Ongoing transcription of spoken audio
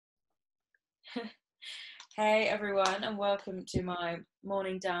Hey everyone, and welcome to my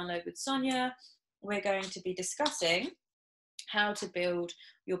morning download with Sonya. We're going to be discussing how to build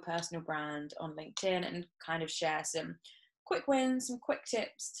your personal brand on LinkedIn and kind of share some quick wins, some quick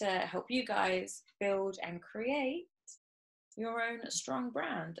tips to help you guys build and create your own strong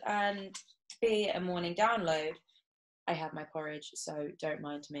brand. And be a morning download, I have my porridge, so don't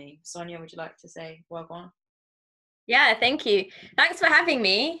mind me. Sonya, would you like to say welcome? Yeah, thank you. Thanks for having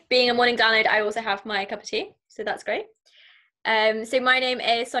me. Being a morning download, I also have my cup of tea, so that's great. So my name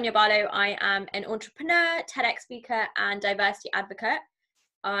is Sonya Barlow. I am an entrepreneur, TEDx speaker, and diversity advocate.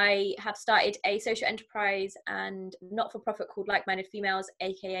 I have started a social enterprise and not-for-profit called Like-Minded Females,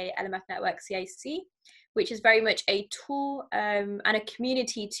 aka LMF Network CIC, which is very much a tool and a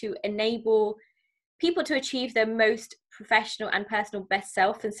community to enable people to achieve their most professional and personal best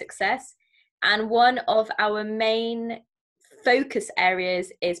self and success. And one of our main focus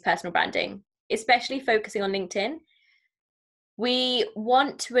areas is personal branding, especially focusing on LinkedIn. We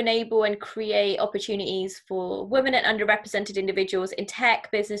want to enable and create opportunities for women and underrepresented individuals in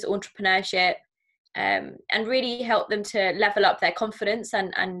tech, business, entrepreneurship, and really help them to level up their confidence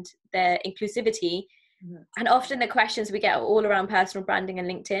and their inclusivity. Mm-hmm. And often the questions we get are all around personal branding and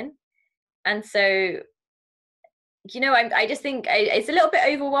LinkedIn. And so, I just think it's a little bit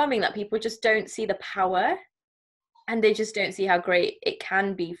overwhelming that people just don't see the power and they just don't see how great it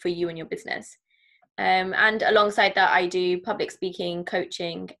can be for you and your business. And alongside that, I do public speaking,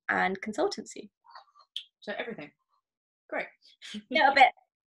 coaching, and consultancy. So everything. Great. Little bit.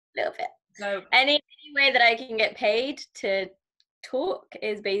 So any way that I can get paid to talk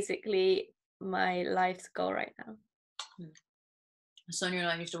is basically my life's goal right now. Sonya and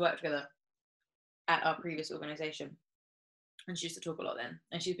I used to work together at our previous organization, and she used to talk a lot then,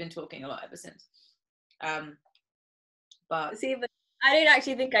 and she's been talking a lot ever since. But I don't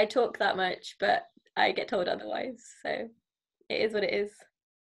actually think I talk that much, but I get told otherwise, so it is what it is.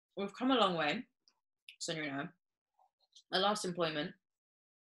 We've come a long way, Sonya and I. Our last employment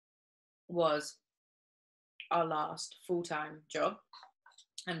was our last full-time job,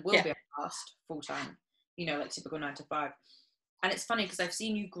 and will be our last full-time, like typical 9 to 5. And it's funny because I've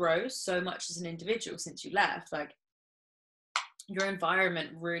seen you grow so much as an individual since you left. Like, your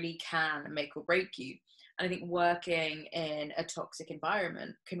environment really can make or break you. And I think working in a toxic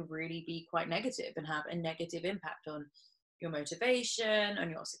environment can really be quite negative and have a negative impact on your motivation,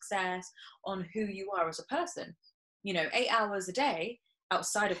 on your success, on who you are as a person. 8 hours a day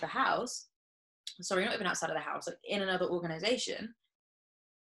outside of the house, sorry, not even outside of the house, like in another organization,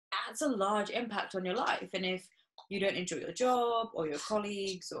 that's a large impact on your life. And if you don't enjoy your job or your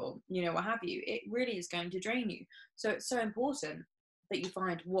colleagues or, what have you, it really is going to drain you. So it's so important that you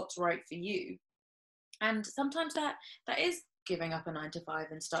find what's right for you. And sometimes that is giving up a 9 to 5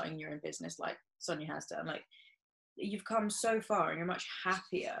 and starting your own business like Sonya has done. Like, you've come so far and you're a much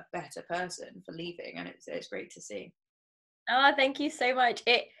happier, better person for leaving. And it's great to see. Oh, thank you so much.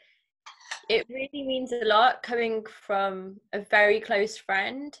 It really means a lot coming from a very close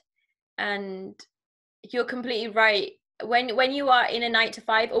friend. And you're completely right. When you are in a 9 to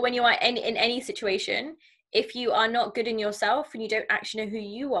 5, or when you are in any situation, if you are not good in yourself and you don't actually know who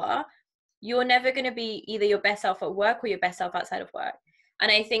you are, you're never going to be either your best self at work or your best self outside of work.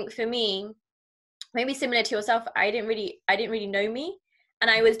 And I think for me, maybe similar to yourself, I didn't really know me,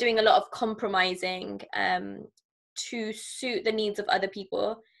 and I was doing a lot of compromising to suit the needs of other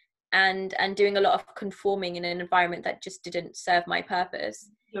people, and doing a lot of conforming in an environment that just didn't serve my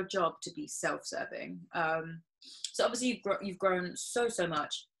purpose. Your job to be self-serving. So obviously you've grown so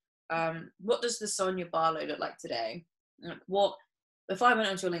much. What does the Sonya Barlow look like today? Like, what if I went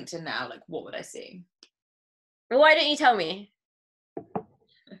onto your LinkedIn now, like, what would I see? Well, why don't you tell me?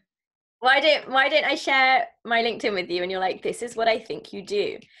 Why don't I share my LinkedIn with you and you're like, this is what I think you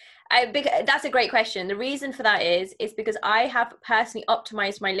do? That's a great question. The reason for that is because I have personally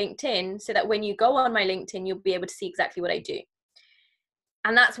optimized my LinkedIn so that when you go on my LinkedIn, you'll be able to see exactly what I do.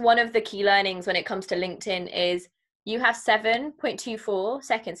 And that's one of the key learnings when it comes to LinkedIn is you have 7.24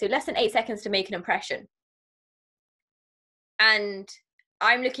 seconds, so less than 8 seconds to make an impression. And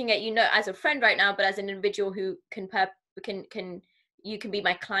I'm looking at you not as a friend right now, but as an individual who you can be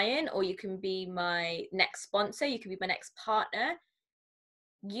my client, or you can be my next sponsor, you can be my next partner.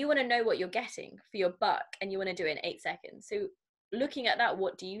 You want to know what you're getting for your buck, and you want to do it in 8 seconds. So looking at that,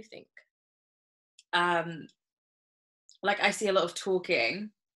 what do you think? Like, I see a lot of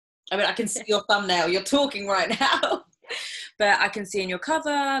talking. I mean, I can see your thumbnail, you're talking right now. But I can see in your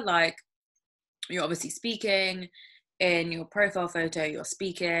cover, like, you're obviously speaking. In your profile photo, you're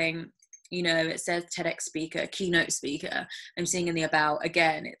speaking. you know, it says TEDx speaker, keynote speaker. I'm seeing in the about,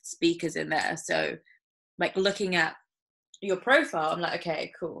 again, it's speakers in there. So like looking at your profile, I'm like,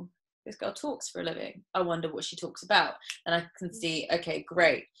 okay, cool. This girl talks for a living. I wonder what she talks about. And I can see, okay,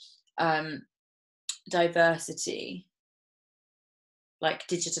 great. Diversity, like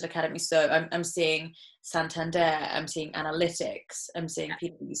Digital Academy. So I'm seeing Santander, I'm seeing analytics, I'm seeing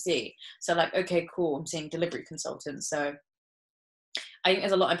PwC. So like, okay, cool. I'm seeing delivery consultants. So I think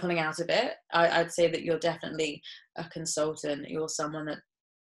there's a lot I'm pulling out of it. I'd say that you're definitely a consultant. You're someone that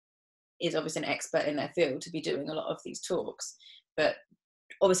is obviously an expert in their field to be doing a lot of these talks. But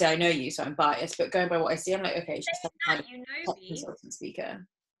obviously I know you, so I'm biased. But going by what I see, I'm like, okay, she's some kind of top consultant speaker.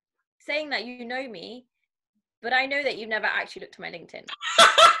 Saying that you know me, but I know that you've never actually looked at my LinkedIn.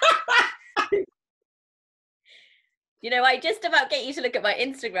 You know, I just about get you to look at my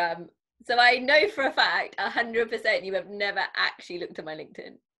Instagram. So I know for a fact, 100% you have never actually looked at my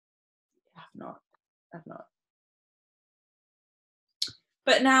LinkedIn. I've not.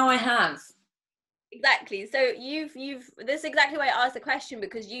 But now I have. Exactly. So you've this is exactly why I asked the question,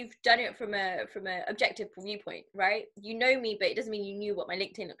 because you've done it from a objective viewpoint, right? You know me, but it doesn't mean you knew what my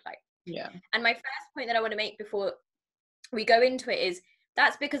LinkedIn looked like. Yeah. And my first point that I want to make before we go into it is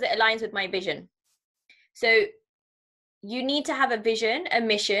that's because it aligns with my vision. So you need to have a vision, a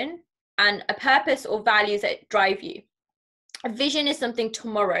mission, and a purpose or values that drive you. A vision is something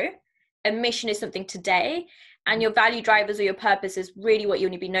tomorrow, a mission is something today, and your value drivers or your purpose is really what you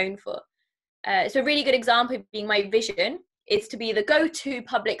want to be known for. So a really good example of being my vision is to be the go-to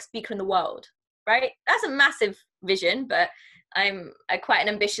public speaker in the world, right? That's a massive vision, but I'm quite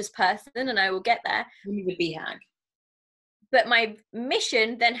an ambitious person and I will get there. You would be BHAG. But my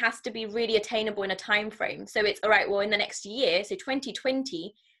mission then has to be really attainable in a time frame. So it's all right, well, in the next year, so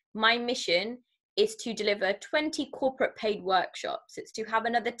 2020, my mission is to deliver 20 corporate paid workshops. It's to have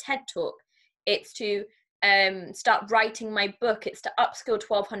another TED Talk. It's to start writing my book. It's to upskill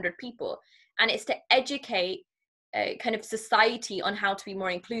 1,200 people. And it's to educate kind of society on how to be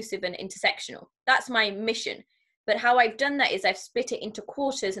more inclusive and intersectional. That's my mission. But how I've done that is I've split it into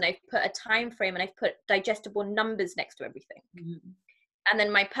quarters and I've put a time frame and I've put digestible numbers next to everything. Mm-hmm. And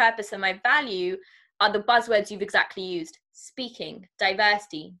then my purpose and my value are the buzzwords you've exactly used: speaking,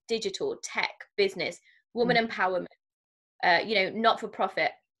 diversity, digital, tech, business, woman empowerment, not for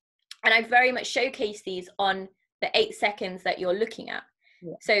profit. And I very much showcase these on the 8 seconds that you're looking at.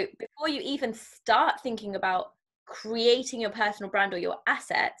 Yeah. So before you even start thinking about creating your personal brand or your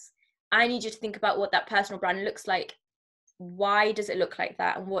assets, I need you to think about what that personal brand looks like. Why does it look like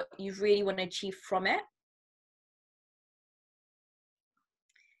that? And what you really want to achieve from it.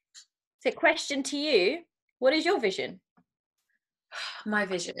 So question to you, what is your vision? My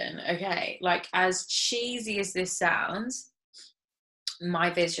vision, okay. Like, as cheesy as this sounds, my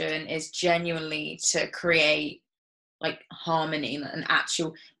vision is genuinely to create like harmony and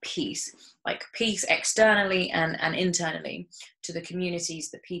actual peace, like peace externally and internally to the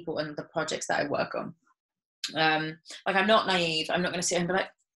communities, the people and the projects that I work on. Like, I'm not naive. I'm not going to sit here and be like,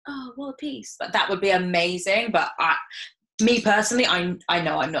 oh, world peace. But that would be amazing. But me personally, I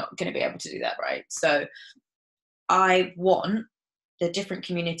know I'm not going to be able to do that, right? So I want the different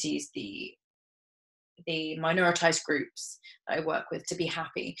communities, the minoritized groups that I work with to be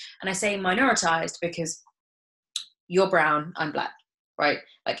happy. And I say minoritized because you're brown, I'm black, right?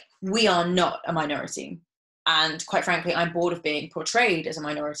 Like, we are not a minority. And quite frankly, I'm bored of being portrayed as a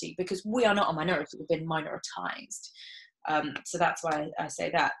minority because we are not a minority, we've been minoritized. So that's why I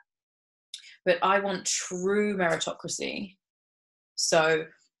say that. But I want true meritocracy. So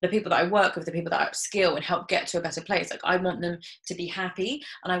the people that I work with, the people that I upskill and help get to a better place, like, I want them to be happy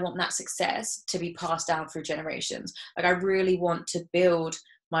and I want that success to be passed down through generations. Like, I really want to build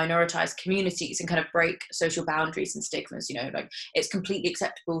minoritized communities and kind of break social boundaries and stigmas. Like, it's completely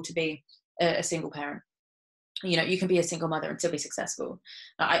acceptable to be a single parent. You can be a single mother and still be successful.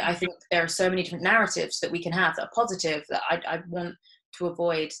 I think there are so many different narratives that we can have that are positive, that I want to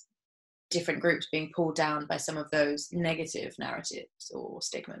avoid different groups being pulled down by some of those negative narratives or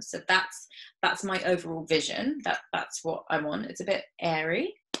stigmas. So that's my overall vision. That's what I want. It's a bit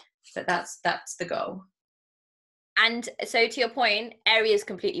airy, but that's the goal. And so, to your point, area is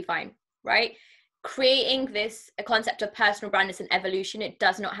completely fine, right? Creating a concept of personal brand is an evolution. It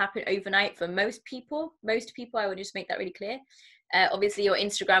does not happen overnight for most people. I would just make that really clear. Obviously, your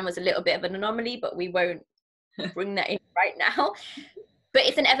Instagram was a little bit of an anomaly, but we won't bring that in right now. But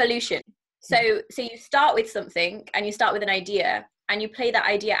it's an evolution. So you start with something and you start with an idea and you play that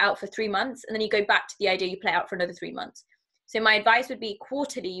idea out for 3 months, and then you go back to the idea, you play out for another 3 months. So my advice would be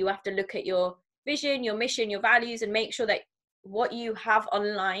quarterly, you have to look at your vision, your mission, your values, and make sure that what you have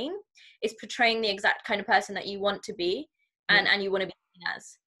online is portraying the exact kind of person that you want to be and you want to be seen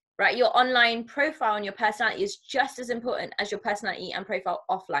as, right? Your online profile and your personality is just as important as your personality and profile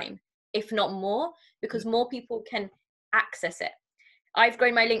offline, if not more, because more people can access it. I've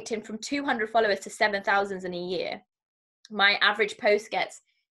grown my LinkedIn from 200 followers to 7,000 in a year. My average post gets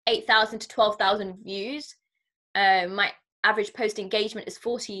 8,000 to 12,000 views. My average post engagement is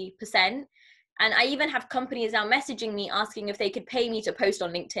 40%. And I even have companies now messaging me asking if they could pay me to post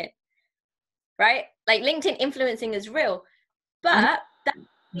on LinkedIn, right? Like, LinkedIn influencing is real. But that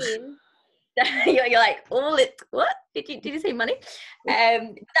means that you're like, what? Did you say money?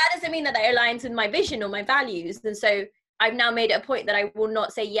 That doesn't mean that aligns with my vision or my values. And so I've now made it a point that I will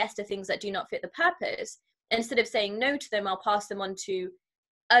not say yes to things that do not fit the purpose. Instead of saying no to them, I'll pass them on to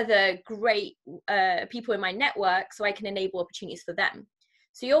other great people in my network so I can enable opportunities for them.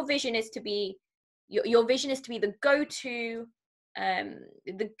 So your vision is to be the go-to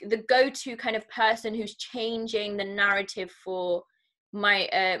the go-to kind of person who's changing the narrative for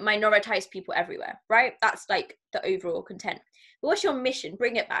minoritized people everywhere, right? That's like the overall content. But what's your mission?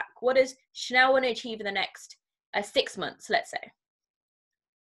 Bring it back. What does Chanelle want to achieve in the next 6 months, let's say?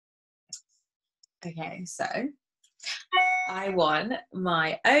 Okay, so I want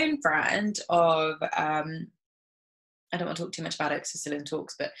my own brand of I don't want to talk too much about it because it's still in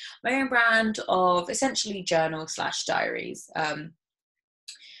talks, but my own brand of essentially journal/diaries. And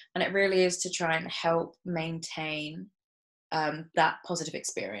it really is to try and help maintain that positive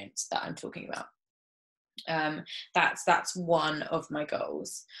experience that I'm talking about. That's one of my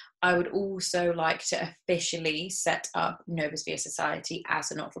goals. I would also like to officially set up Novosphere Society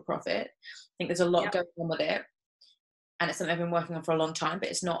as a not-for-profit. I think there's a lot going on with it, and it's something I've been working on for a long time, but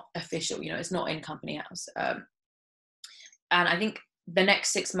it's not official, it's not in company house. And I think the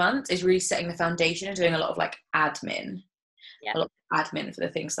next 6 months is really setting the foundation and doing a lot of like admin, a lot of admin for the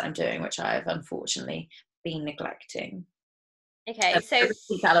things that I'm doing, which I've unfortunately been neglecting. Okay, so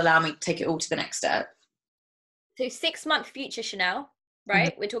that'll allow me to take it all to the next step. So 6 month future Chanelle,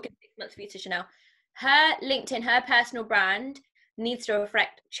 right? We're talking 6 months future Chanelle. Her LinkedIn, her personal brand needs to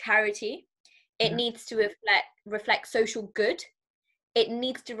reflect charity. It needs to reflect social good. It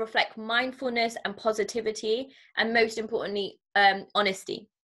needs to reflect mindfulness and positivity, and most importantly, honesty.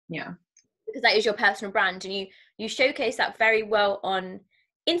 Yeah. Because that is your personal brand, and you showcase that very well on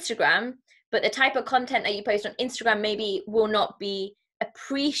Instagram, but the type of content that you post on Instagram maybe will not be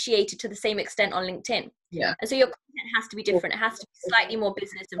appreciated to the same extent on LinkedIn. Yeah. And so your content has to be different. It has to be slightly more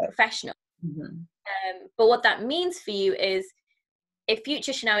business and professional. But what that means for you is, if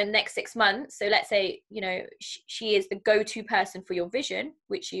future Chanelle in the next 6 months, so let's say, she is the go-to person for your vision,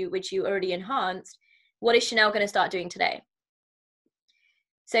 which you already enhanced, what is Chanelle going to start doing today?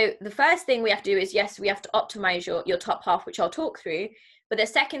 So the first thing we have to do is, yes, we have to optimize your top half, which I'll talk through. But the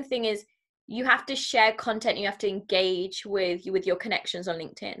second thing is, you have to share content. You have to engage with your connections on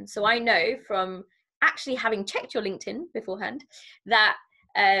LinkedIn. So I know from actually having checked your LinkedIn beforehand that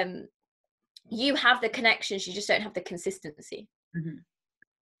you have the connections, you just don't have the consistency.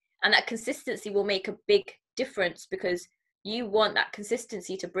 And that consistency will make a big difference, because you want that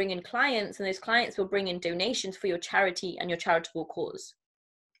consistency to bring in clients, and those clients will bring in donations for your charity and your charitable cause.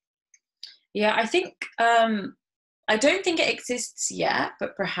 Yeah, I think I don't think it exists yet,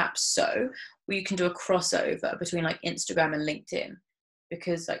 but perhaps so, where you can do a crossover between like Instagram and LinkedIn,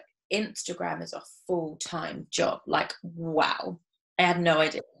 because like Instagram is a full-time job. Like, wow, I had no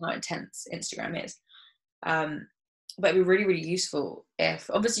idea how intense Instagram is. But it'd be really, really useful if,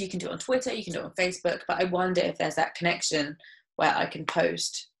 obviously you can do it on Twitter, you can do it on Facebook, but I wonder if there's that connection where I can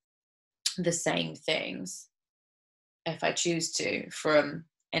post the same things if I choose to, from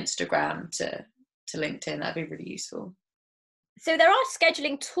Instagram to LinkedIn. That'd be really useful. So there are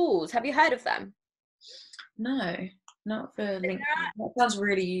scheduling tools. Have you heard of them? No, not for LinkedIn. That sounds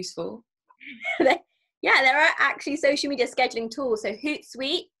really useful. Yeah, there are actually social media scheduling tools. So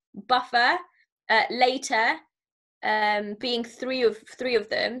Hootsuite, Buffer, Later, being three of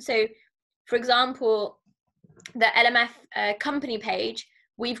them. So for example, the LMF company page,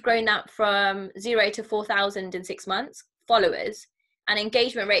 we've grown that from 0 to 4,000 in 6 months followers, and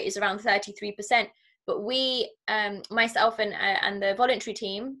engagement rate is around 33%. But we, myself and the voluntary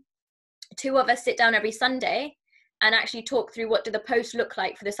team, 2 of us sit down every Sunday and actually talk through what do the posts look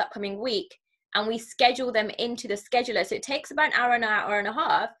like for this upcoming week, and we schedule them into the scheduler. So it takes about an hour and a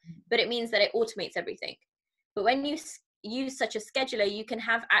half, but it means that it automates everything. But when you use such a scheduler, you can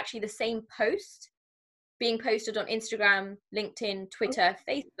have actually the same post being posted on Instagram, LinkedIn, Twitter,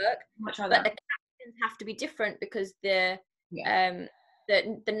 Facebook, but the captions have to be different, because the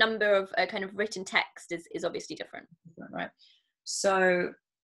the number of kind of written text is obviously different. Right. So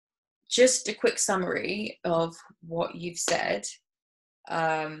just a quick summary of what you've said.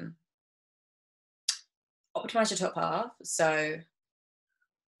 Optimize your top half. So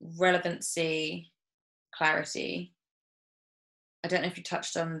relevancy, clarity. I don't know if you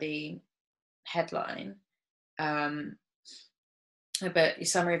touched on the headline, but your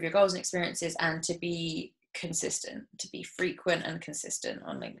summary of your goals and experiences, and to be consistent, to be frequent and consistent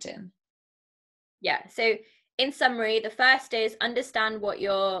on LinkedIn. Yeah. So in summary, the first is understand what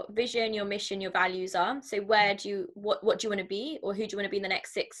your vision, your mission, your values are. So what do you want to be, or who do you want to be in the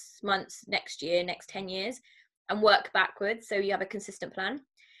next 6 months, next year, next 10 years, and work backwards so you have a consistent plan.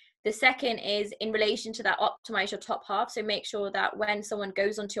 The second is in relation to that, optimize your top half. So make sure that when someone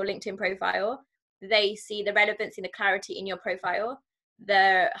goes onto your LinkedIn profile, they see the relevancy and the clarity in your profile.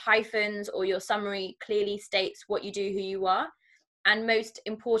 The hyphens or your summary clearly states what you do, who you are. And most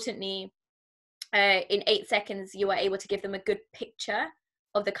importantly, in 8 seconds, you are able to give them a good picture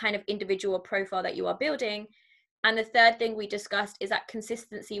of the kind of individual profile that you are building. And the third thing we discussed is that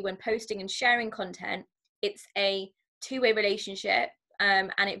consistency when posting and sharing content. It's a two-way relationship.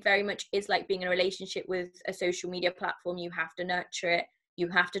 And it very much is like being in a relationship with a social media platform. You have to nurture it. You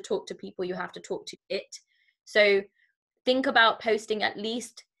have to talk to people. You have to talk to it. So think about posting at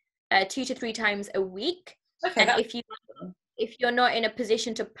least 2 to 3 times a week. Okay. And if you're not in a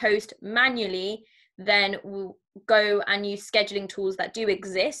position to post manually, then we'll go and use scheduling tools that do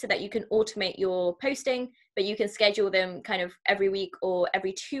exist so that you can automate your posting, but you can schedule them kind of every week or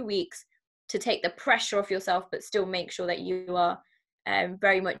every 2 weeks to take the pressure off yourself, but still make sure that you are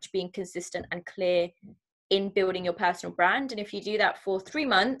very much being consistent and clear in building your personal brand. And if you do that for 3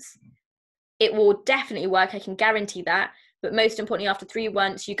 months, it will definitely work. I can guarantee that. But most importantly, after 3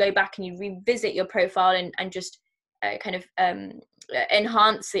 months, you go back and you revisit your profile and just kind of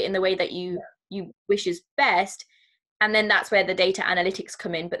enhance it in the way that you wish is best. And then that's where the data analytics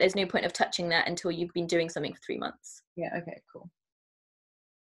come in. But there's no point of touching that until you've been doing something for 3 months. Yeah. Okay. Cool.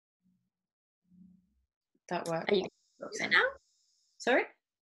 That works. Are you going to do it now? Sorry?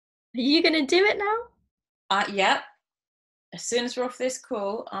 Are you going to do it now? Yeah. As soon as we're off this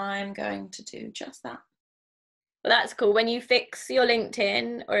call, I'm going to do just that. Well, that's cool. When you fix your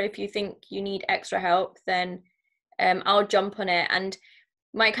LinkedIn, or if you think you need extra help, then I'll jump on it. And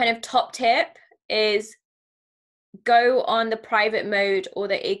my kind of top tip is go on the private mode or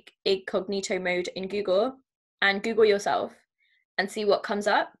the incognito mode in Google and Google yourself and see what comes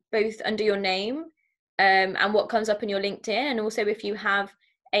up, both under your name and what comes up in your LinkedIn. And also if you have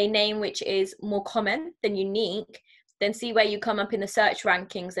a name which is more common than unique, then see where you come up in the search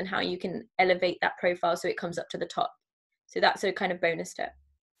rankings and how you can elevate that profile so it comes up to the top. So that's a kind of bonus tip.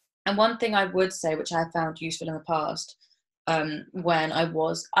 And one thing I would say, which I found useful in the past, when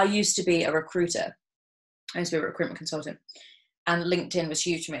I used to be a recruiter. I used to be a recruitment consultant, and LinkedIn was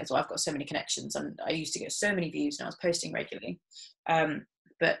huge for me as well. I've got so many connections and I used to get so many views and I was posting regularly.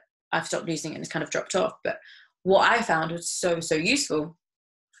 But I've stopped using it and it's kind of dropped off. But what I found was so useful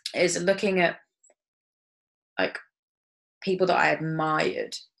is looking at like people that I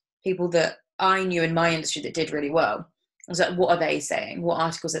admired, people that I knew in my industry that did really well. I was like, what are they saying? What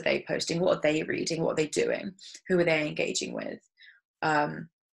articles are they posting? What are they reading? What are they doing? Who are they engaging with? And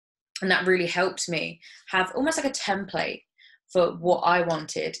that really helped me have almost like a template for what I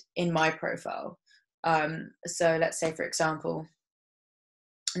wanted in my profile. So let's say, for example,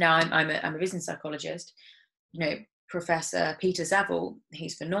 now I'm a business psychologist, you know, Professor Peter Saville,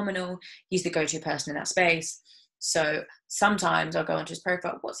 he's phenomenal. He's the go-to person in that space. So sometimes I'll go onto his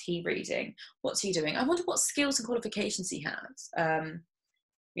profile. What's he reading? What's he doing? I wonder what skills and qualifications he has.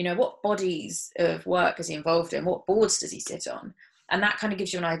 You know, what bodies of work is he involved in? What boards does he sit on? And that kind of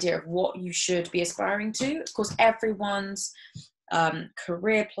gives you an idea of what you should be aspiring to. Of course, everyone's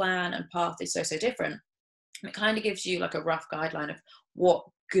career plan and path is so different. It kind of gives you like a rough guideline of what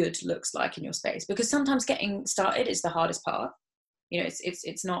good looks like in your space, because sometimes getting started is the hardest part. You know,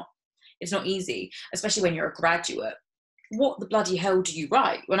 it's not easy, especially when you're a graduate. What the bloody hell do you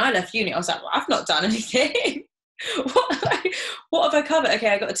write? When I left uni, I was like, well, I've not done anything. what have I covered? Okay,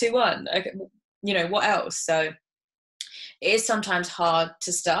 I got a 2-1. Okay, you know, what else? So it is sometimes hard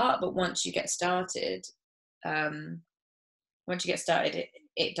to start, but once you get started,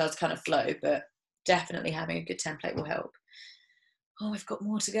 it does kind of flow. But definitely having a good template will help. Oh, we've got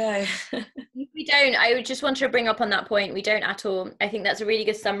more to go. We don't. I would just want to bring up on that point. We don't at all. I think that's a really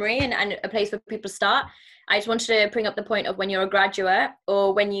good summary and a place for people to start. I just wanted to bring up the point of when you're a graduate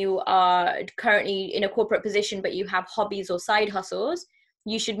or when you are currently in a corporate position, but you have hobbies or side hustles,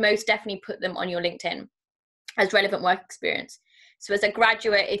 you should most definitely put them on your LinkedIn as relevant work experience. So as a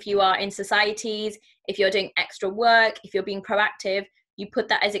graduate, if you are in societies, if you're doing extra work, if you're being proactive, you put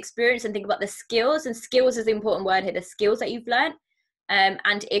that as experience and think about the skills, and skills is the important word here, the skills that you've learned.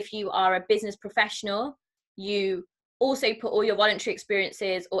 And if you are a business professional, you also put all your voluntary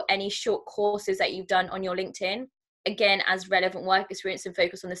experiences or any short courses that you've done on your LinkedIn, again, as relevant work experience, and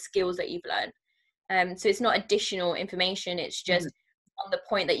focus on the skills that you've learned. So it's not additional information, it's just on the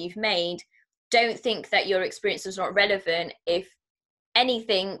point that you've made. Don't think that your experience is not relevant. If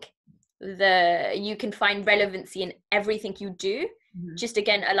anything, you can find relevancy in everything you do. Just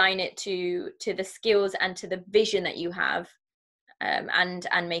again, align it to the skills and to the vision that you have, and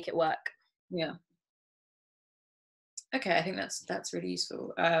make it work. Yeah. Okay, I think that's really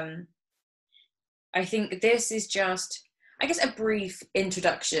useful. I think this is just, I guess, a brief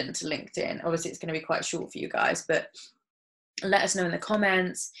introduction to LinkedIn. Obviously, it's going to be quite short for you guys, but let us know in the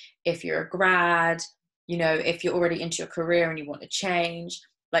comments if you're a grad, you know, if you're already into your career and you want to change,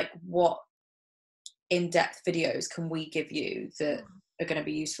 like what in-depth videos can we give you that are going to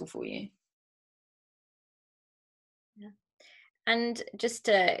be useful for you? Yeah. And just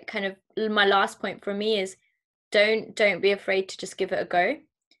to kind of, my last point for me is don't be afraid to just give it a go.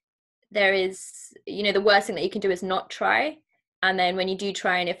 There is, you know, the worst thing that you can do is not try. And then when you do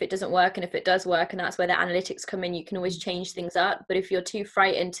try, and if it doesn't work, and if it does work, and that's where the analytics come in, you can always change things up. But if you're too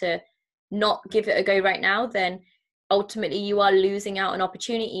frightened to not give it a go right now, then ultimately you are losing out on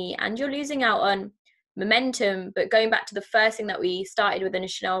opportunity, and you're losing out on momentum. But going back to the first thing that we started with, and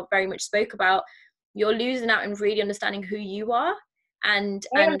Chanelle very much spoke about, you're losing out in really understanding who you are and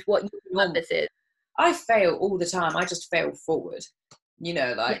what your purpose is. I fail all the time. I just fail forward, you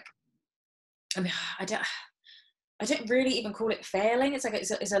know, like, I mean, I don't really even call it failing. It's like,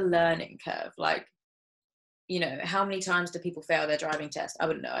 it's a learning curve. Like, you know, how many times do people fail their driving test? I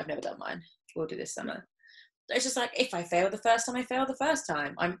wouldn't know. I've never done mine. We'll do this summer. It's just like, if I fail the first time, I fail the first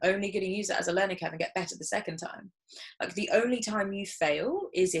time. I'm only going to use it as a learning curve and get better the second time. Like, the only time you fail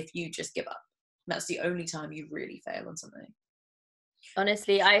is if you just give up. That's the only time you really fail on something.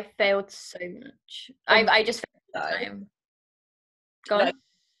 Honestly, I failed so much. I just failed all the time. Go on. Like,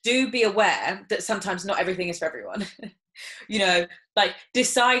 do be aware that sometimes not everything is for everyone. You know, like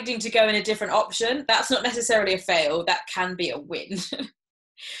deciding to go in a different option, that's not necessarily a fail. That can be a win.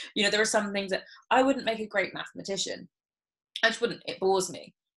 You know, there are some things that I wouldn't make a great mathematician. I just wouldn't. It bores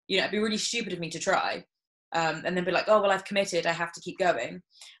me. You know, it'd be really stupid of me to try. And then be like, oh, well, I've committed. I have to keep going.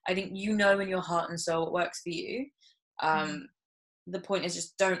 I think you know in your heart and soul what works for you. The point is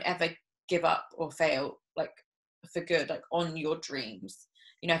just don't ever give up or fail, like, for good, like on your dreams.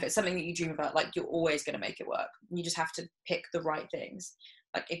 You know, if it's something that you dream about, like, you're always going to make it work. You just have to pick the right things.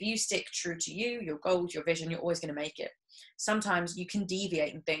 Like, if you stick true to you, your goals, your vision, you're always going to make it. Sometimes you can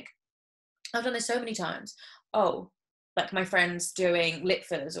deviate and think, I've done this so many times. Oh, like my friend's doing lip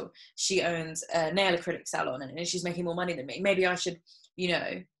fillers, or she owns a nail acrylic salon and she's making more money than me. Maybe I should, you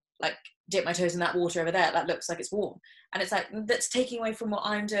know, like dip my toes in that water over there. That looks like it's warm. And it's like, that's taking away from what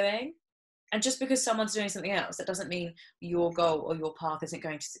I'm doing. And just because someone's doing something else, that doesn't mean your goal or your path isn't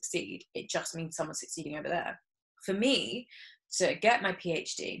going to succeed. It just means someone's succeeding over there. For me, to get my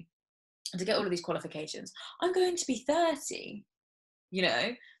PhD and to get all of these qualifications, I'm going to be 30, you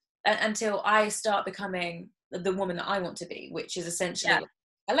know, until I start becoming the woman that I want to be, which is essentially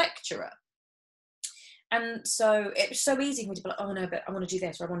a lecturer. And so it's so easy for me to be like, oh no, but I want to do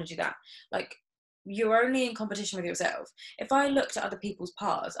this or I want to do that. Like, you're only in competition with yourself. If I looked at other people's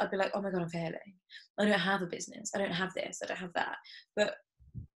paths, I'd be like, oh my God, I'm failing. I don't have a business. I don't have this. I don't have that. But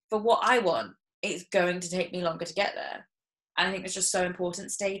for what I want, it's going to take me longer to get there. And I think it's just so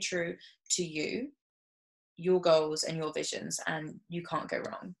important. Stay true to you, your goals and your visions, and you can't go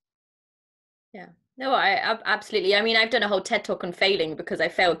wrong. Yeah. No, I absolutely. I mean, I've done a whole TED talk on failing because I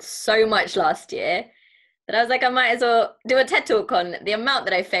failed so much last year that I was like, I might as well do a TED talk on the amount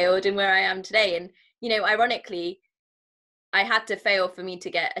that I failed and where I am today. And, you know, ironically, I had to fail for me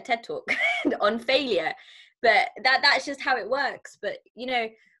to get a TED talk on failure, but that's just how it works. But, you know,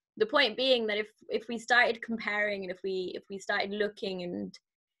 the point being that if we started comparing, and if we started looking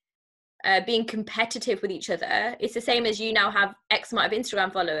and being competitive with each other, it's the same as you now have X amount of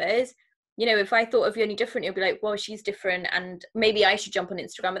Instagram followers. You know, if I thought of you any different, you'd be like, well, she's different and maybe I should jump on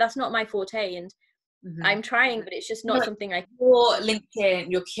Instagram, but that's not my forte. And I'm trying, but it's just not something I... Your LinkedIn,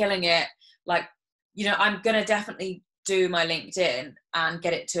 you're killing it. Like, you know, I'm going to definitely do my LinkedIn and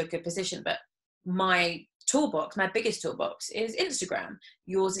get it to a good position, but my toolbox, my biggest toolbox is Instagram.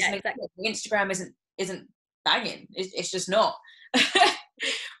 Yours is LinkedIn. Exactly. Instagram isn't banging. It's just not.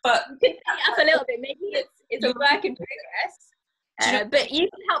 But you could up a little bit. Maybe it's a work in progress. But you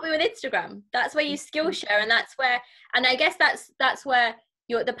can help me with Instagram. That's where you skill share, and I guess that's where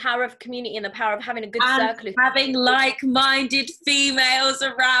the power of community and the power of having a good circle of having like-minded females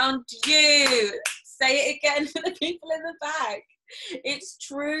around you. Say it again for the people in the back. It's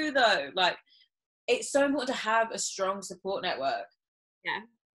true though. Like, it's so important to have a strong support network. Yeah.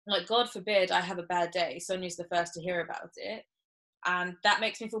 Like, God forbid I have a bad day, Sonia's the first to hear about it, and that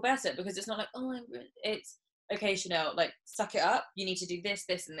makes me feel better, because it's not like, oh, it's okay, Chanelle, like, suck it up, you need to do this,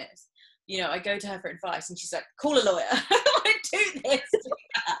 this, and this. You know, I go to her for advice, and she's like, call a lawyer. Like, do this, do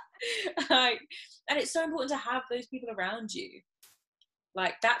that. Like, and it's so important to have those people around you.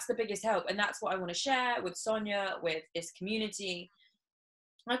 Like, that's the biggest help, and that's what I want to share with Sonya, with this community.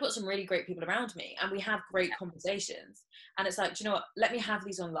 I've got some really great people around me, and we have great conversations, and it's like, do you know what, let me have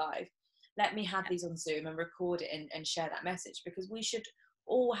these on live, let me have these on Zoom and record it and share that message, because we should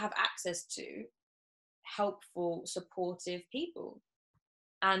all have access to helpful, supportive people.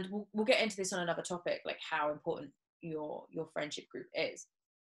 And we'll get into this on another topic, like how important your friendship group is,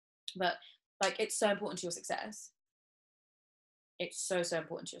 but like, it's so important to your success. It's so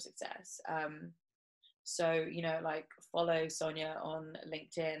important to your success. So, you know, like, follow Sonya on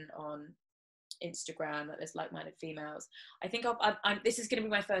LinkedIn, on Instagram. There's like-minded females. I think this is going to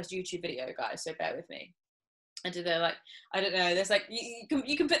be my first YouTube video, guys, so bear with me. And like, I don't know, there's like,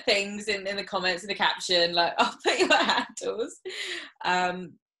 you can put things in the comments, in the caption, like, I'll put your handles.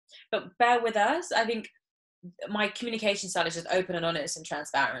 But bear with us. I think my communication style is just open and honest and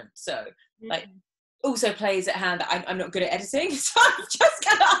transparent. So, like, also plays at hand that I'm not good at editing, so I'm just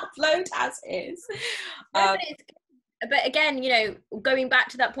gonna upload as is. But again, you know, going back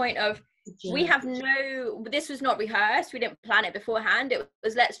to that point of, this was not rehearsed, we didn't plan it beforehand. It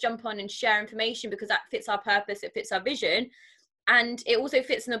was, let's jump on and share information, because that fits our purpose, it fits our vision, and it also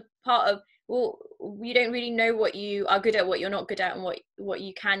fits in the part of, well, you don't really know what you are good at, what you're not good at, and what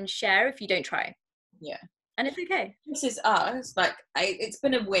you can share if you don't try. Yeah, and it's okay. This is us. Like, it's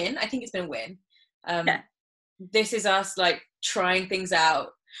been a win. I think it's been a win. This is us, like, trying things out.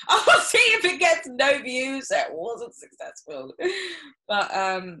 I'll see if it gets no views. It wasn't successful,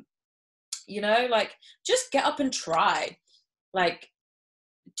 but you know, like, just get up and try. Like,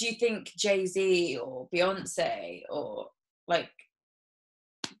 do you think Jay-Z or Beyonce, or like,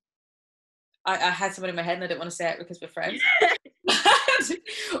 I had someone in my head and I didn't want to say it because we're friends.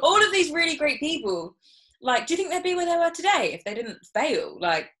 All of these really great people, like, do you think they'd be where they were today if they didn't fail?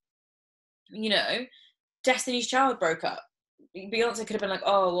 Like, you know, Destiny's Child broke up. Beyonce could have been like,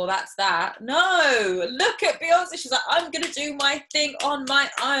 oh, well, that's that. No, look at Beyonce. She's like, I'm going to do my thing on my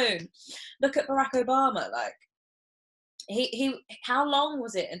own. Look at Barack Obama. Like, he how long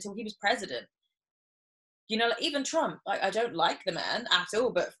was it until he was president? You know, like, even Trump, like, I don't like the man at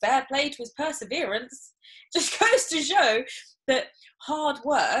all, but fair play to his perseverance. Just goes to show that hard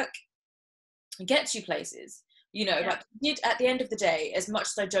work gets you places. You know, like, he did, at the end of the day, as much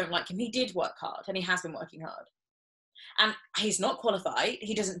as I don't like him, he did work hard, and he has been working hard. And he's not qualified,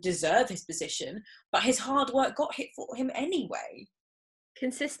 he doesn't deserve his position, but his hard work got hit for him anyway.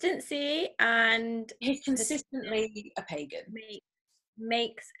 Consistency, and he's consistently a pagan.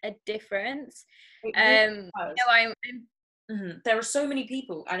 Makes a difference. You know, there are so many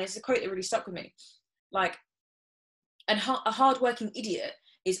people, and it's a quote that really stuck with me, like, a hardworking idiot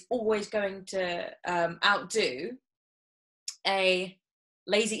is always going to outdo a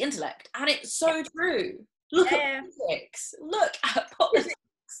lazy intellect, and it's so true. Look at politics. Look at politics.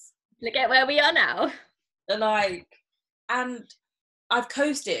 Look at where we are now. Like, and I've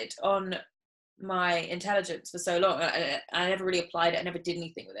coasted on my intelligence for so long. I never really applied it. I never did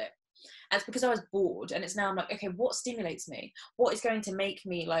anything with it. And it's because I was bored. And it's now I'm like, okay, what stimulates me? What is going to make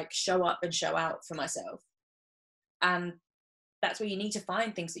me, like, show up and show out for myself? And that's where you need to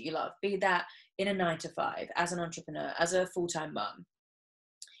find things that you love. Be that in a 9-to-5, as an entrepreneur, as a full-time mum,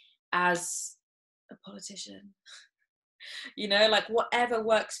 as a politician. You know, like, whatever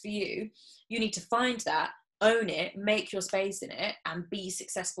works for you, you need to find that, own it, make your space in it, and be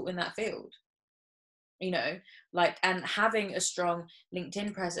successful in that field. You know, like, and having a strong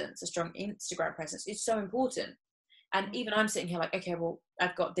LinkedIn presence, a strong Instagram presence is so important. And even I'm sitting here like, okay, well,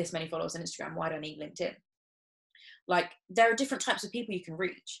 I've got this many followers on Instagram, why do I need LinkedIn? Like, there are different types of people you can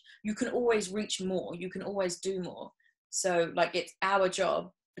reach. You can always reach more, you can always do more. So, like, it's our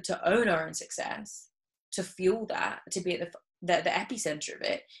job to own our own success, to fuel that, to be at the epicenter of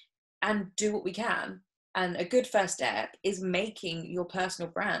it, and do what we can. And a good first step is making your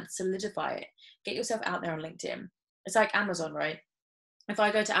personal brand, solidify it, get yourself out there on LinkedIn. It's like Amazon, right? If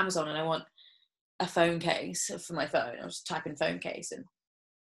I go to Amazon and I want a phone case for my phone, I'll just type in phone case, and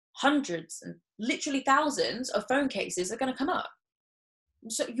hundreds and literally thousands of phone cases are going to come up.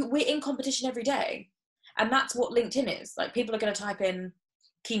 So we're in competition every day. And that's what LinkedIn is. Like, people are going to type in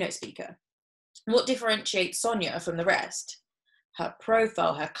keynote speaker. What differentiates Sonya from the rest? Her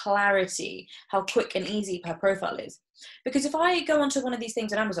profile, her clarity, how quick and easy her profile is. Because if I go onto one of these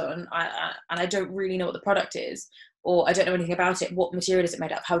things on Amazon and I don't really know what the product is, or I don't know anything about it, what material is it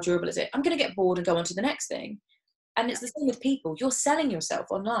made of, how durable is it, I'm going to get bored and go on to the next thing. And it's the same with people. You're selling yourself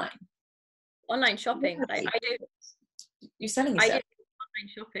online. Online shopping. Like, you're selling yourself. I do online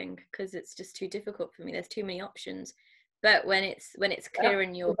shopping because it's just too difficult for me. There's too many options. But when it's clear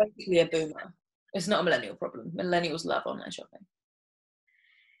in your... You're basically a boomer. It's not a millennial problem. Millennials love online shopping.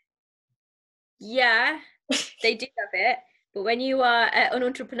 Yeah, they do love it. But when you are an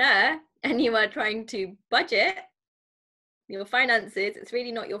entrepreneur and you are trying to budget your finances, it's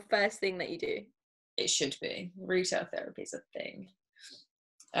really not your first thing that you do. It should be. Retail therapy is a thing.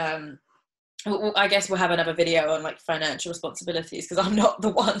 I guess we'll have another video on like financial responsibilities, because I'm not the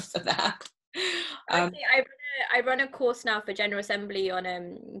one for that. I run a course now for General Assembly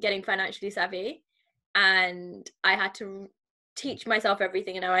on getting financially savvy, and I had to teach myself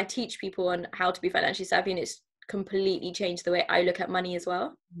everything, and now I teach people on how to be financially savvy, and it's completely changed the way I look at money as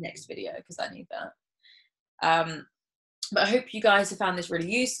well. Next video, because I need that. But I hope you guys have found this really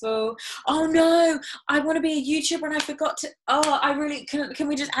useful. Oh no, I want to be a YouTuber and I forgot to, I really, can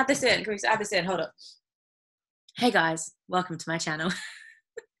we just add this in? Can we just add this in? Hold up. Hey guys, welcome to my channel.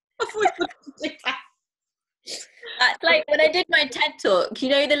 That's like when I did my TED Talk, you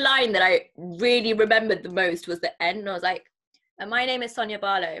know, the line that I really remembered the most was the end. And I was like, my name is Sonya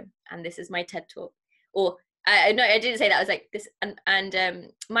Barlow and this is my TED Talk. Or, no, I didn't say that. I was like, this, and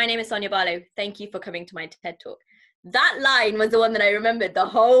my name is Sonya Barlow. Thank you for coming to my TED Talk. That line was the one that I remembered the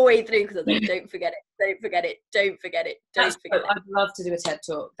whole way through, because I was like, don't forget it, don't forget it, don't forget it, don't forget it. I'd love to do a TED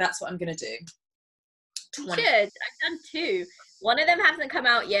Talk. That's what I'm going to do. You should. I've done 2. One of them hasn't come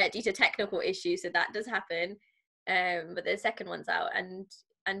out yet due to technical issues, so that does happen. But the second one's out, and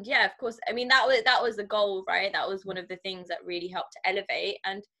yeah, of course. I mean, that was the goal, right? That was one of the things that really helped to elevate,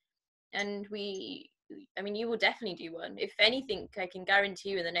 and I mean, you will definitely do one. If anything, I can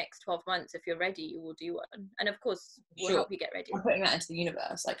guarantee you in the next 12 months, if you're ready, you will do one. And of course, we'll help you get ready. I'm putting that into the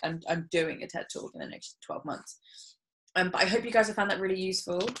universe. Like, I'm doing a TED Talk in the next 12 months. But I hope you guys have found that really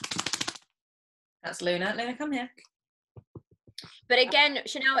useful. That's Luna. Luna, come here. But again,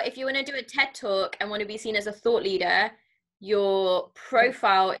 Chanelle, if you want to do a TED Talk and want to be seen as a thought leader, your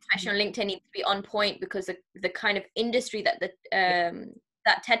profile, especially on LinkedIn, needs to be on point, because the kind of industry that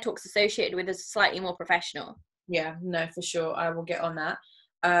that TED Talk's associated with is slightly more professional. Yeah, no, for sure. I will get on that.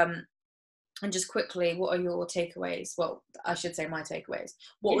 And just quickly, what are your takeaways? Well, I should say my takeaways.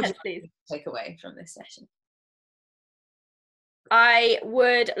 What would you take away from this session? I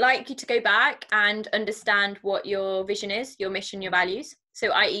would like you to go back and understand what your vision is, your mission, your values. So,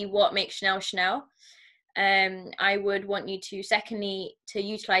 i.e., what makes Chanelle Chanelle. I would want you to, secondly, to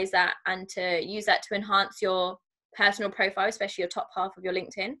utilize that and to use that to enhance your personal profile, especially your top half of your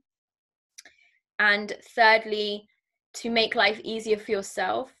LinkedIn. And thirdly, to make life easier for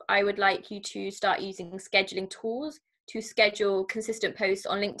yourself, I would like you to start using scheduling tools to schedule consistent posts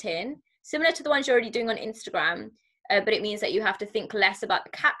on LinkedIn, similar to the ones you're already doing on Instagram. But it means that you have to think less about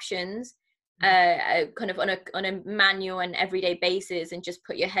the captions, kind of on a manual and everyday basis, and just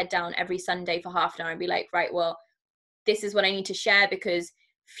put your head down every Sunday for half an hour and be like, right, well, this is what I need to share, because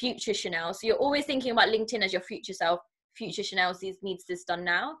future Chanelle. So you're always thinking about LinkedIn as your future self. Future Chanelle needs this done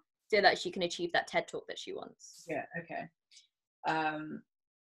now, so that she can achieve that TED Talk that she wants. Yeah. Okay.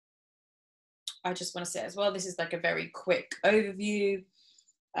 I just want to say as well, this is like a very quick overview.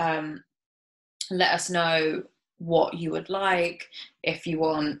 Let us know what you would like. If you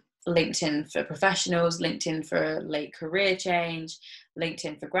want LinkedIn for professionals, LinkedIn for late career change,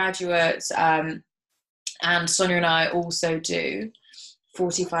 LinkedIn for graduates. And Sonya and I also do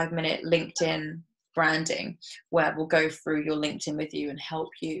 45-minute LinkedIn branding, where we'll go through your LinkedIn with you and help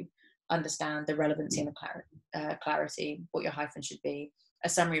you understand the relevancy and the clarity, what your hyphen should be, a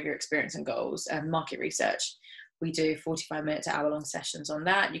summary of your experience and goals, and market research. We do 45-minute to hour-long sessions on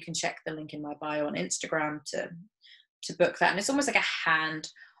that. You can check the link in my bio on Instagram to book that. And it's almost like a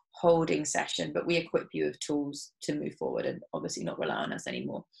hand-holding session, but we equip you with tools to move forward and obviously not rely on us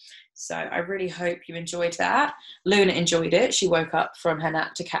anymore. So I really hope you enjoyed that. Luna enjoyed it. She woke up from her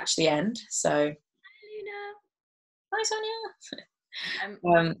nap to catch the end. So, hi, Sonya.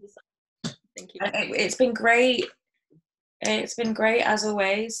 Thank you. It's been great. It's been great as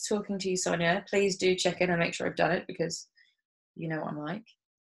always talking to you, Sonya. Please do check in and make sure I've done it, because you know what I'm like.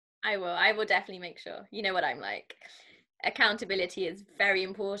 I will definitely make sure. You know what I'm like. Accountability is very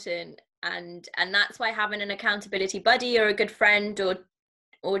important, and that's why having an accountability buddy or a good friend or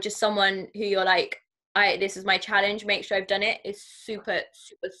or just someone who you're like, this is my challenge, make sure I've done it, is super,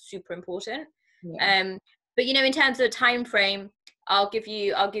 super, super important. Yeah. But you know, in terms of time frame, I'll give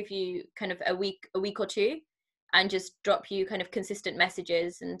you kind of a week or two, and just drop you kind of consistent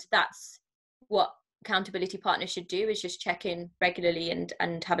messages. And that's what accountability partners should do, is just check in regularly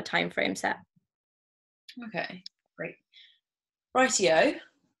and have a time frame set. Okay, great. Rightio.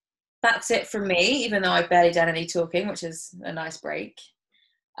 That's it from me, even though I've barely done any talking, which is a nice break.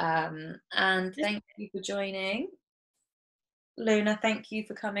 And thank you for joining. Luna, thank you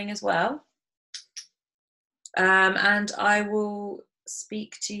for coming as well. And I will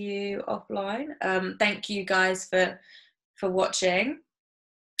speak to you offline. Thank you guys for watching.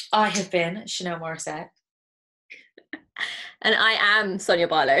 I have been Chanelle Mauricette. And I am Sonya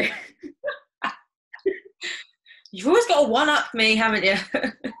Barlow. You've always got to one-up me, haven't you?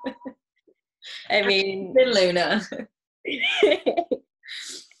 I mean, Luna.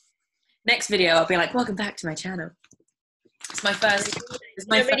 Next video, I'll be like, welcome back to my channel. It's my first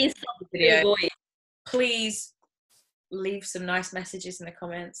video. Voice. Please leave some nice messages in the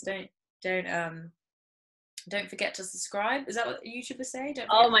comments. Don't forget to subscribe. Is that what YouTubers say?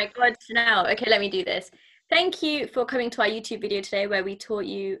 Oh my God, Chanelle. Okay, let me do this. Thank you for coming to our YouTube video today, where we taught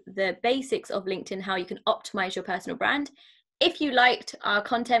you the basics of LinkedIn, how you can optimize your personal brand. If you liked our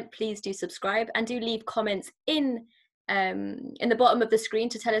content, please do subscribe, and do leave comments in the bottom of the screen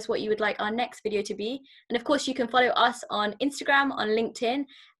to tell us what you would like our next video to be. And of course, you can follow us on Instagram, on LinkedIn,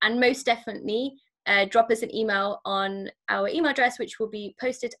 and most definitely drop us an email on our email address, which will be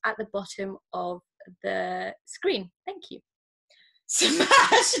posted at the bottom of the screen. Thank you.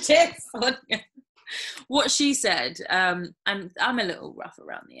 Smashed it, Sonya. What she said, I'm a little rough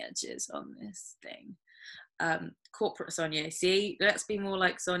around the edges on this thing. Corporate Sonya, see, let's be more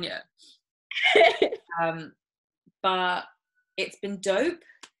like Sonya. But it's been dope.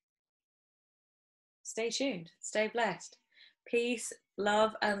 Stay tuned, stay blessed. Peace,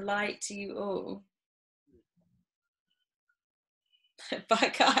 love, and light to you all.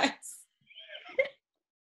 Bye, guys.